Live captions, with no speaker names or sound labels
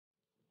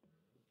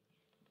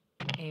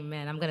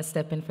Amen. I'm going to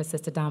step in for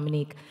Sister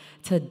Dominique.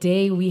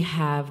 Today we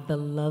have the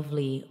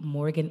lovely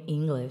Morgan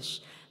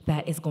English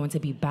that is going to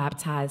be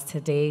baptized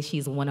today.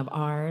 She's one of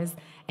ours,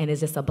 and it's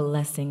just a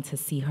blessing to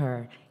see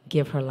her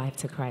give her life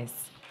to Christ.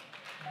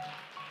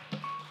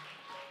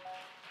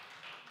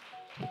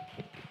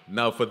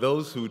 Now, for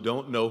those who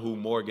don't know who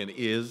Morgan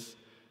is,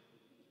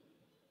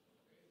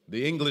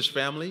 the English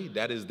family,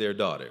 that is their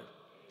daughter,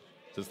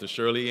 Sister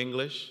Shirley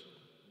English,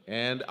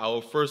 and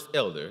our first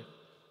elder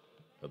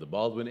of the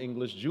Baldwin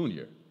English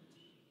Jr.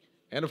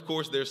 And of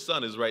course, their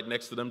son is right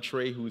next to them,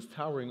 Trey, who's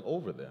towering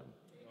over them.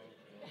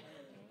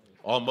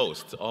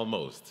 Almost.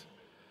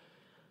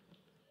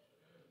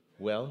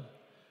 Well,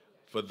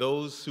 for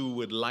those who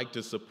would like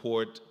to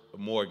support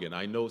Morgan,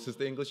 I know,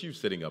 Sister English, you're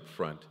sitting up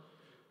front.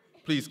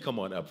 Please come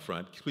on up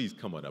front. Please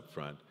come on up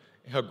front.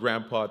 Her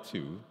grandpa,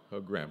 too. Her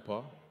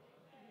grandpa.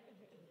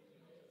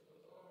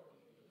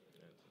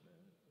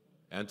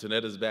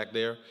 Antoinette is back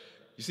there.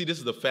 You see, this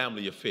is a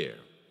family affair.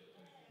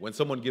 When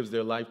someone gives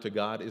their life to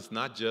God, it's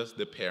not just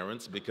the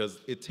parents, because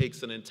it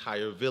takes an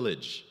entire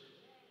village.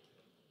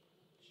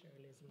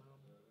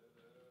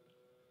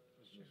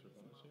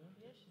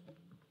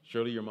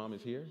 Shirley, your mom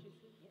is here?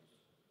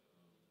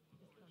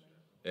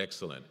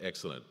 Excellent,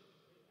 excellent.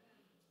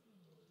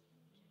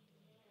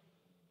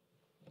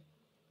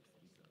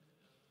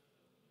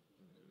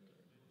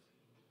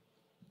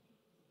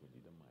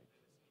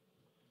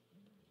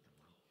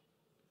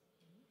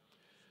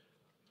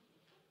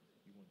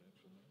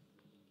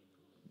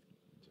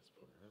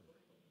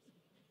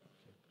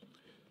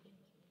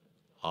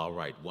 All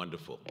right,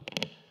 wonderful.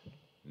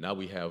 Now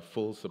we have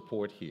full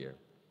support here.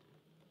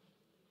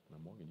 Now,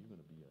 Morgan, you're going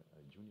to be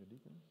a junior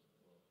deacon?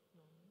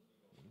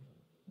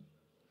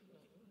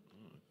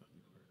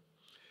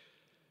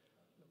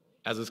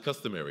 As is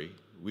customary,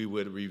 we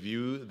would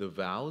review the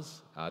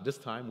vows. This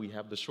time we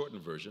have the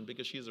shortened version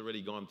because she's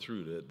already gone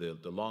through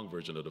the long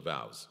version of the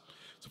vows.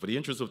 So for the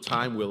interest of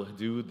time, we'll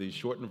do the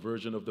shortened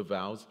version of the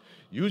vows.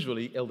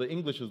 Usually, Elder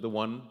English is the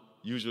one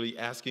usually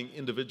asking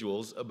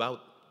individuals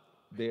about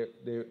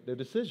their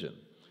decision.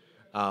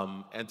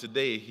 And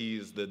today,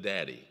 he's the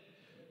daddy.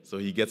 So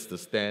he gets to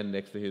stand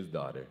next to his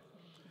daughter.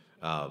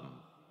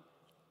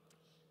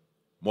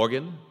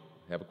 Morgan,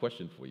 I have a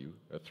question for you,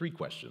 or 3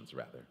 questions,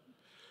 rather.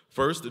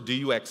 First, do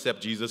you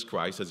accept Jesus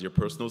Christ as your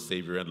personal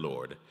Savior and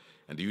Lord?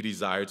 And do you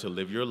desire to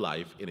live your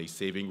life in a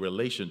saving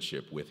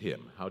relationship with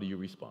Him? How do you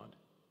respond?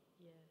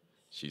 Yes.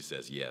 She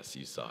says yes,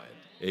 you saw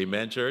it.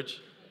 Amen, church?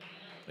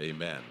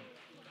 Amen.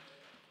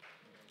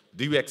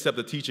 Do you accept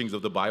the teachings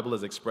of the Bible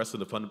as expressed in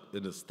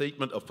the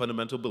Statement of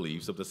Fundamental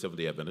Beliefs of the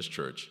Seventh-day Adventist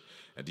Church?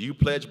 And do you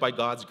pledge by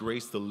God's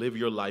grace to live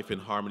your life in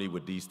harmony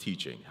with these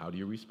teachings? How do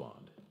you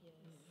respond?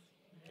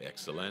 Yes.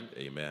 Excellent.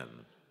 Amen.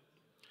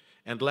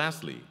 And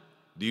lastly,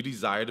 do you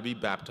desire to be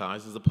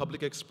baptized as a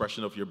public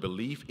expression of your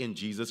belief in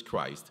Jesus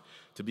Christ,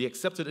 to be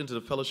accepted into the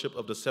fellowship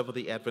of the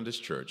Seventh-day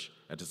Adventist Church,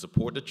 and to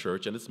support the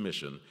church and its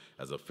mission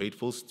as a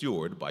faithful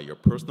steward by your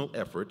personal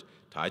effort,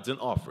 tithes and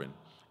offering,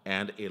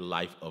 and a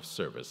life of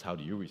service? How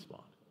do you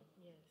respond?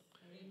 Yes.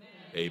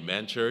 Amen.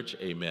 Amen, church.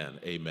 Amen.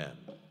 Amen.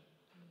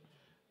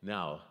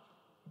 Now,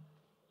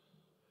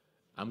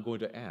 I'm going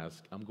to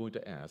ask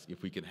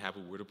if we can have a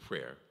word of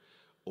prayer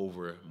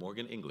over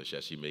Morgan English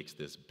as she makes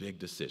this big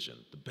decision,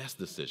 the best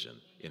decision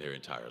in her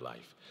entire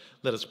life.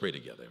 Let us pray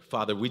together.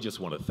 Father, we just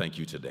want to thank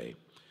you today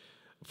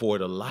for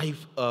the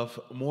life of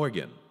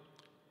Morgan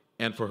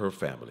and for her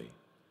family.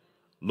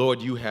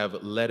 Lord, you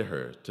have led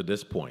her to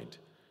this point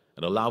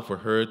and allow for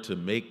her to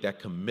make that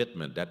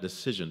commitment, that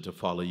decision to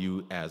follow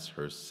you as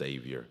her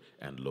Savior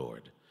and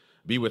Lord.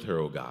 Be with her,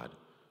 O God.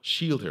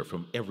 Shield her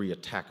from every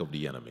attack of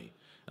the enemy,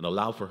 and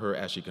allow for her,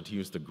 as she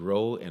continues to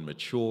grow and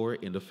mature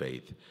in the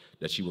faith,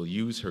 that she will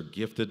use her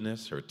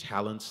giftedness, her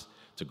talents,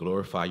 to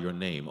glorify your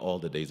name all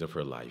the days of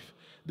her life.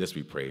 This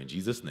we pray in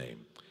Jesus'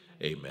 name.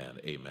 Amen,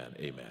 amen,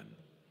 amen.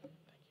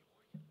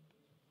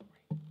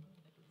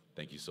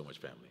 Thank you so much,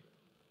 family.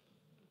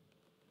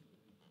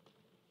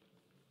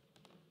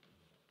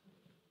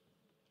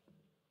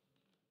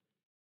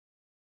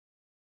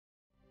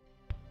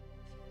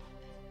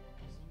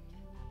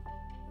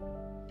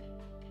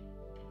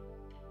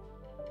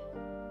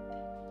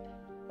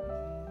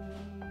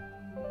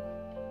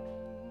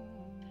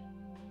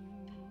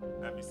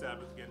 Happy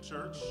Sabbath again,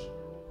 church.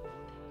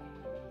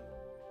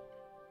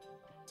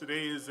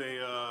 Today is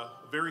a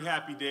very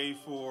happy day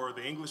for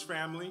the English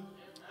family,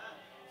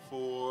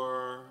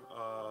 for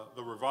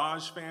the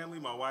Ravage family,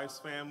 my wife's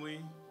family,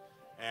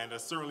 and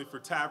certainly for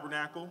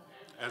Tabernacle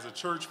as a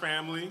church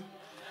family.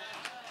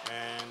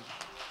 And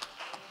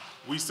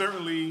we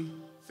certainly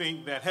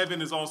think that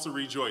heaven is also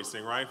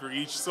rejoicing, right, for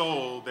each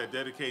soul that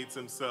dedicates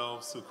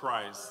themselves to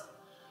Christ.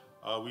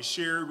 We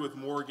shared with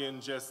Morgan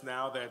just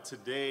now that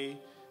today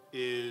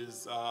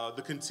is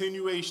the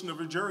continuation of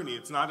a journey.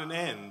 It's not an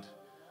end.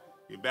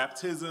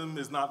 Baptism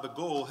is not the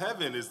goal.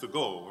 Heaven is the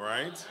goal,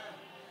 right?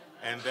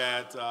 And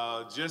that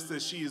just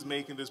as she is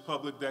making this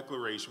public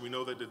declaration, we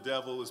know that the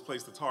devil has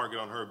placed a target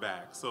on her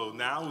back. So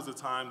now is the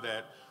time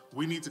that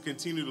we need to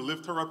continue to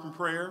lift her up in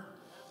prayer.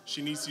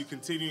 She needs to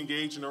continue to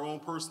engage in her own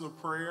personal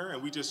prayer,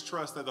 and we just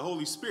trust that the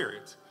Holy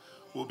Spirit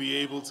will be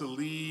able to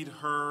lead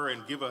her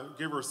and give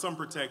her some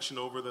protection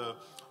over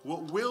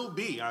what will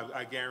be,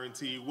 I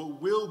guarantee,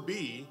 what will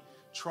be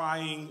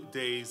trying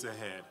days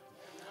ahead.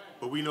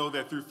 But we know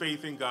that through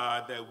faith in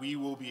God that we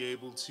will be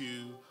able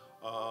to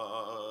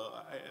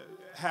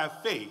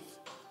have faith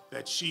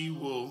that she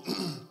will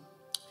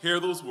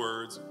hear those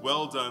words,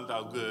 "Well done,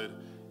 thou good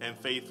and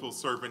faithful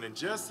servant." And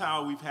just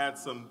how we've had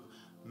some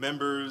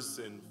members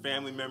and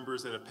family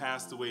members that have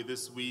passed away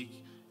this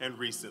week and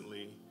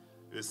recently,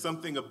 there's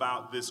something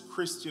about this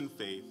Christian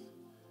faith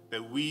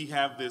that we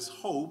have this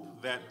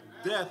hope that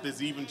death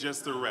is even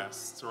just a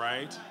rest,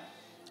 right?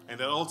 And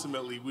that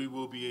ultimately we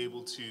will be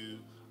able to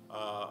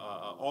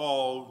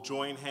all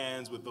join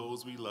hands with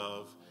those we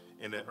love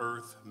in the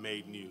earth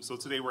made new. So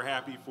today we're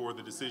happy for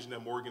the decision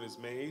that Morgan has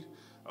made.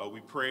 We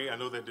pray, I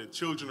know that the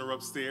children are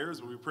upstairs,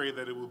 but we pray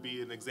that it will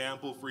be an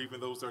example for even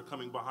those that are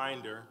coming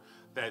behind her,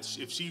 that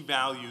if she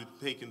valued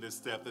taking this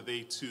step, that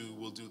they too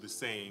will do the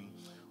same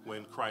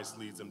when Christ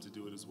leads them to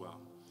do it as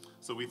well.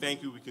 So we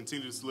thank you. We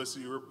continue to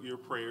solicit your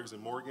prayers.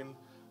 And Morgan,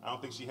 I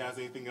don't think she has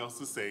anything else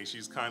to say.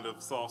 She's kind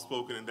of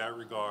soft-spoken in that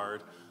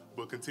regard,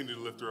 but continue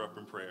to lift her up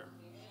in prayer.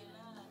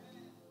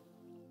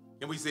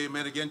 Can we say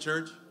amen again,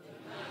 church?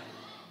 Amen.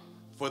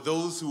 For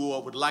those who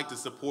would like to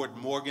support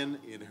Morgan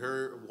in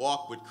her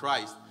walk with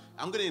Christ,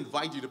 I'm going to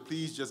invite you to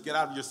please just get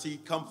out of your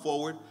seat, come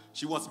forward.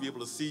 She wants to be able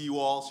to see you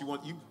all.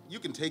 You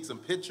can take some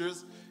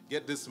pictures,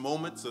 get this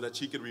moment so that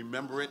she can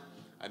remember it.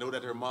 I know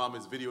that her mom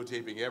is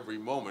videotaping every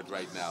moment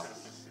right now,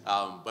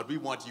 but we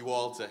want you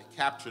all to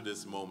capture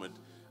this moment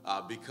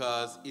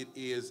because it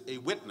is a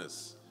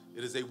witness.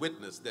 It is a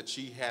witness that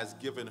she has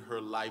given her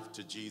life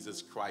to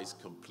Jesus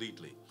Christ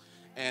completely.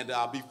 And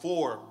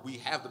before we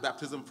have the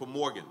baptism for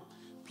Morgan,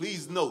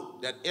 please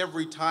note that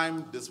every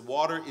time this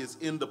water is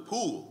in the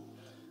pool,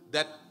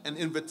 that an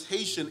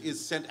invitation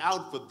is sent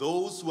out for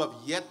those who have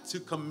yet to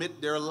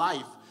commit their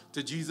life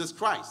to Jesus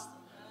Christ.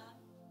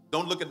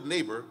 Don't look at the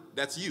neighbor,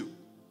 that's you.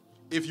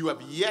 If you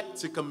have yet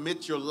to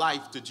commit your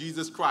life to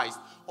Jesus Christ,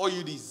 or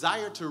you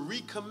desire to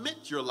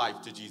recommit your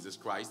life to Jesus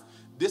Christ,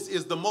 this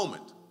is the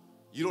moment.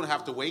 You don't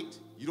have to wait.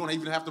 You don't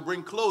even have to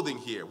bring clothing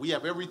here. We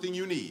have everything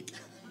you need.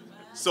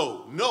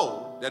 So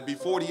know that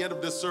before the end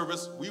of this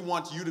service, we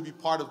want you to be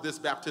part of this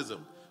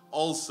baptism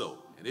also.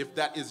 And if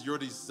that is your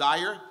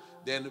desire,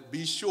 then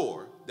be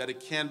sure that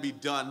it can be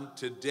done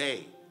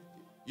today.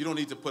 You don't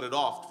need to put it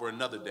off for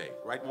another day.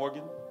 Right,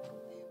 Morgan?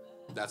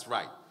 That's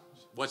right.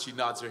 Once she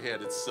nods her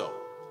head, it's so.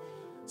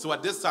 So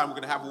at this time, we're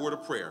going to have a word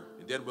of prayer,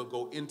 and then we'll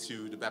go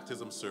into the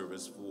baptism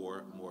service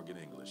for Morgan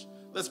English.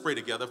 Let's pray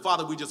together.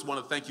 Father, we just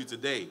want to thank you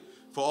today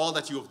for all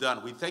that you have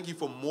done. We thank you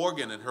for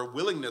Morgan and her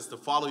willingness to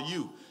follow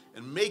you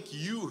and make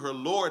you her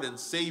Lord and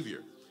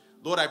Savior.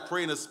 Lord, I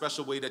pray in a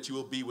special way that you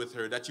will be with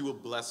her, that you will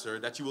bless her,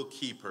 that you will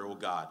keep her, oh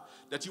God,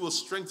 that you will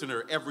strengthen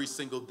her every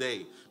single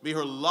day. May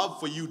her love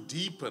for you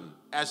deepen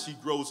as she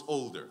grows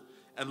older.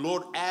 And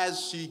Lord, as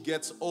she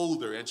gets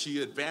older and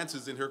she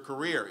advances in her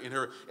career, in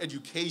her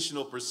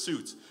educational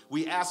pursuits,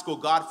 we ask, oh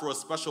God, for a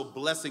special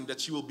blessing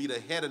that she will be the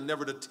head and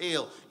never the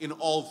tail in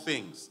all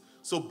things.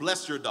 So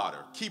bless your daughter.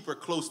 Keep her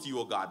close to you,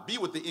 oh God. Be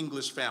with the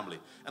English family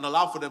and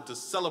allow for them to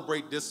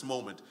celebrate this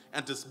moment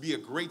and to be a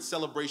great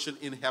celebration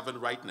in heaven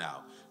right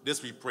now.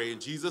 This we pray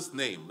in Jesus'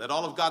 name. Let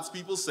all of God's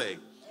people say,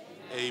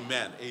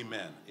 amen,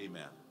 amen,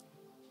 amen.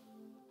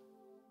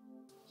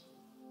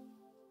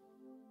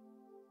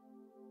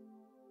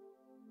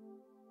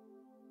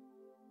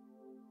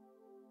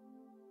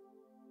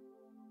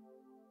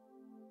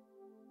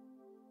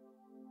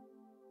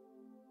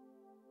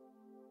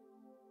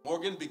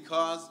 Morgan,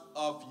 because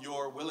of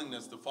your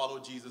willingness to follow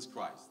Jesus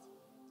Christ,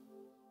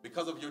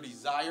 because of your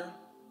desire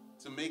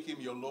to make him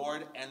your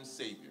Lord and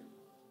Savior,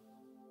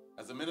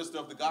 as a minister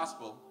of the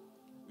gospel,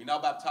 we now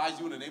baptize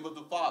you in the name of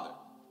the Father,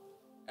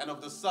 and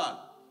of the Son,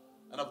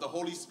 and of the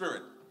Holy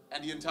Spirit.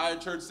 And the entire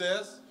church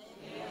says,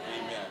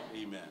 amen,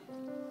 amen.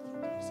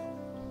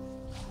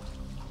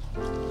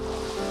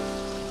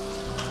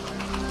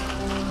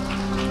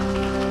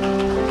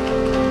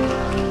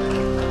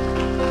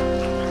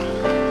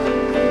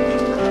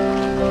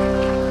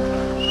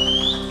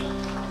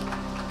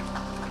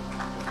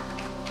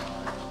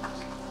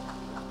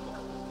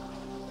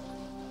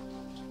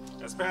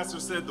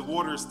 Pastor said the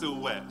water is still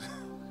wet.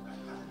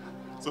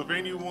 So if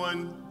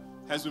anyone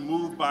has been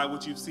moved by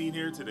what you've seen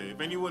here today,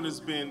 if anyone has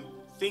been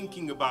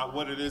thinking about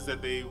what it is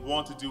that they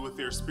want to do with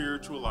their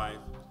spiritual life,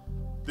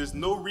 there's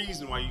no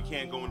reason why you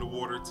can't go in the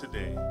water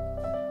today.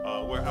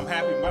 I'm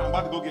happy, I'm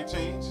about to go get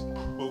changed,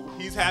 but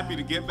he's happy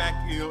to get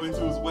back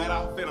into his wet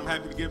outfit. I'm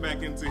happy to get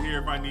back into here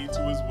if I need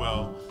to as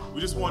well.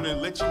 We just want to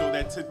let you know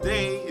that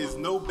today is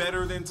no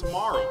better than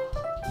tomorrow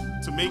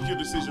to make your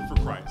decision for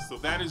Christ. So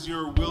if that is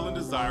your will and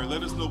desire,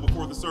 let us know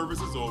before the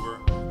service is over,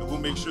 and we'll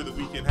make sure that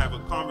we can have a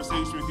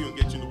conversation with you and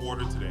get you in the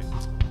water today.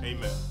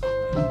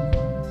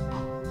 Amen.